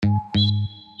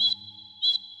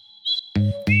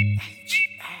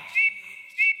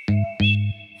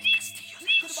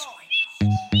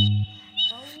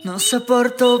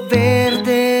soporto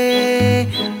verte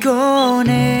con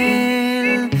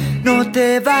él. No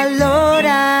te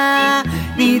valora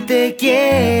ni te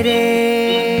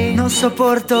quiere. No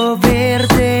soporto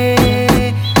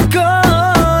verte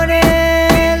con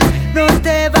él. No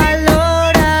te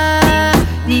valora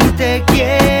ni te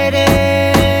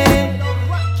quiere.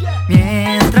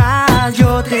 Mientras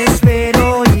yo te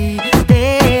espero y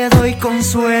te doy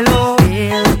consuelo,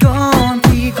 él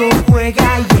contigo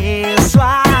juega y eso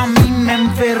a mí me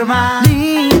enferma.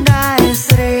 Linda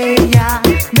estrella,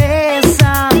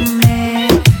 bésame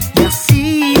y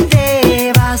así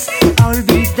te vas a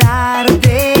olvidar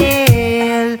de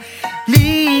él.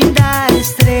 Linda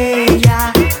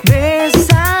estrella,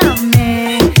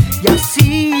 bésame y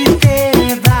así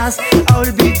te vas a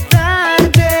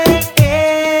olvidar de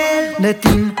él. De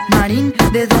Tim Marín,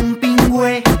 de Don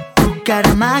Pingüe, tu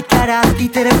karma cara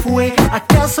títere fue.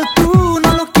 ¿Acaso tú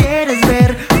no lo quieres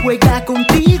ver? Juega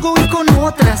contigo y con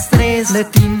otras tres. De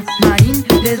Tim Marín,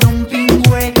 de Don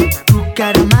Pingüe, tu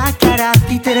karma cara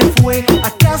títere fue.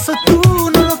 ¿Acaso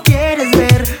tú no lo quieres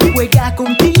ver? Juega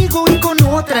contigo y con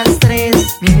otras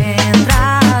tres.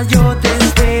 Mientras yo te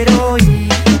espero y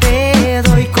te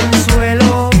doy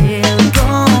consuelo, él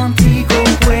contigo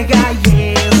juega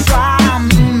y eso a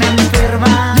mí me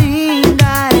enferma.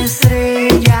 Linda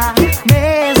estrella,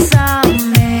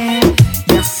 bésame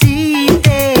y así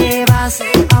te vas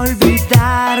a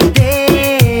olvidar de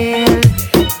él.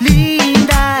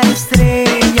 Linda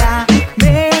estrella,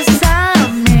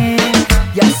 bésame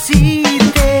y así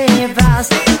te vas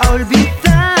a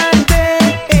olvidar de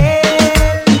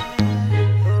él.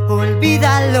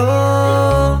 Olvídalo,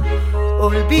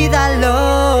 olvídalo,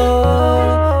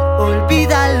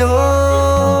 olvídalo.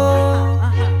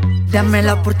 Dame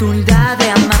la oportunidad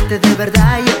de amarte de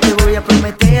verdad. Yo te voy a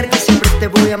prometer que siempre te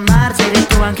voy a amar. Seré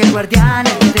tu ángel guardián,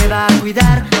 el que te va a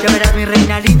cuidar. Ya verás, mi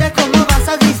reina linda, cómo vas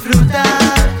a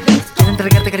disfrutar. Quiero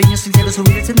entregarte cariño sincero,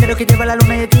 subir el sendero que lleva la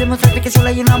luna y a ti demostrarte que solo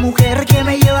hay una mujer que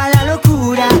me lleva a la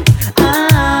locura.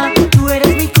 Tú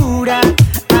eres mi cura.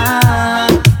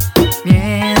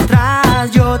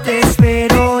 Mientras yo te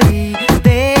espero y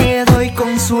te doy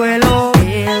consuelo,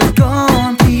 él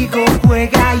contigo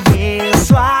juega y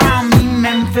eso a mí me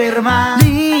enferma.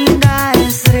 Linda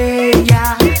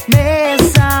estrella,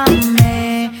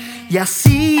 bésame y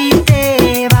así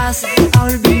te vas a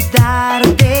olvidar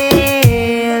de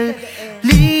él.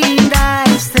 Linda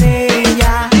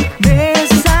estrella,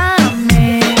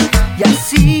 bésame y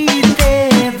así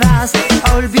te vas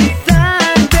a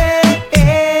olvidar de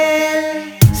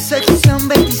él. Sección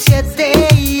 27,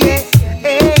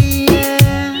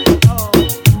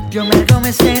 Diomer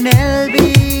Gómez en el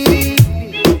beat.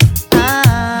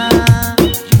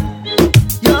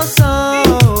 Yo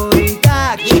soy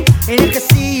DAGH, en el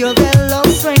castillo de los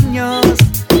sueños.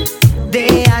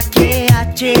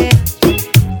 DAGH,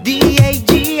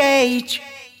 DAGH.